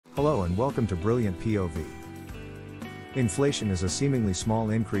Hello and welcome to Brilliant POV. Inflation is a seemingly small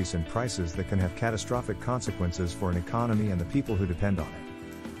increase in prices that can have catastrophic consequences for an economy and the people who depend on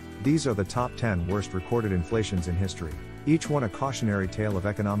it. These are the top 10 worst recorded inflations in history, each one a cautionary tale of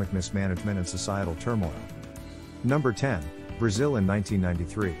economic mismanagement and societal turmoil. Number 10, Brazil in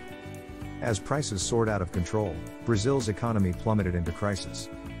 1993. As prices soared out of control, Brazil's economy plummeted into crisis.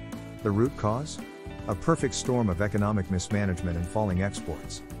 The root cause? A perfect storm of economic mismanagement and falling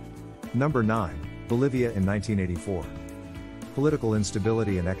exports. Number 9, Bolivia in 1984. Political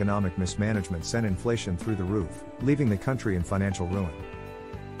instability and economic mismanagement sent inflation through the roof, leaving the country in financial ruin.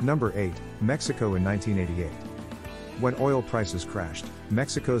 Number 8, Mexico in 1988. When oil prices crashed,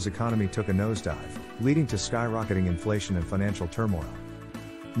 Mexico's economy took a nosedive, leading to skyrocketing inflation and financial turmoil.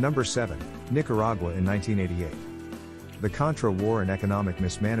 Number 7, Nicaragua in 1988. The Contra war and economic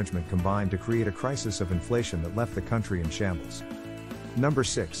mismanagement combined to create a crisis of inflation that left the country in shambles. Number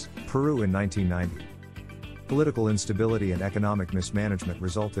 6, Peru in 1990. Political instability and economic mismanagement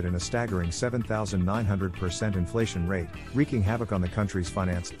resulted in a staggering 7,900% inflation rate, wreaking havoc on the country's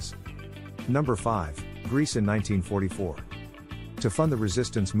finances. Number 5, Greece in 1944. To fund the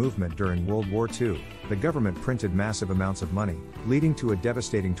resistance movement during World War II, the government printed massive amounts of money, leading to a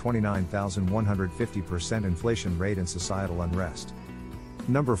devastating 29,150% inflation rate and societal unrest.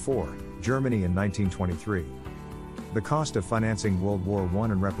 Number 4, Germany in 1923. The cost of financing World War I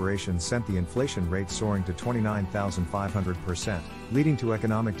and reparations sent the inflation rate soaring to 29,500%, leading to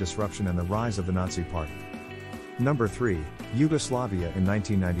economic disruption and the rise of the Nazi Party. Number 3, Yugoslavia in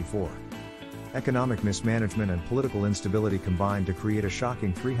 1994. Economic mismanagement and political instability combined to create a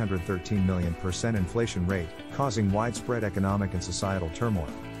shocking 313 million % inflation rate, causing widespread economic and societal turmoil.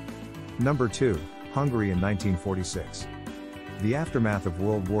 Number 2, Hungary in 1946. The aftermath of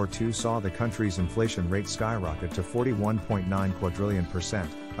World War II saw the country's inflation rate skyrocket to 41.9 quadrillion %,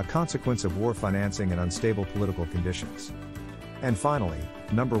 a consequence of war financing and unstable political conditions. And finally,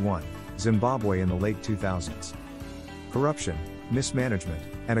 number 1, Zimbabwe in the late 2000s. Corruption, mismanagement,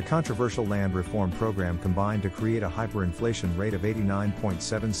 and a controversial land reform program combined to create a hyperinflation rate of 89.7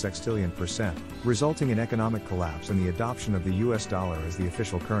 sextillion %, resulting in economic collapse and the adoption of the US dollar as the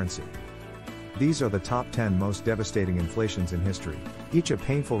official currency. These are the top 10 most devastating inflations in history, each a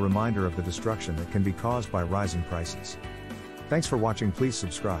painful reminder of the destruction that can be caused by rising prices. Thanks for watching. Please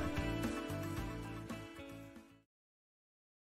subscribe.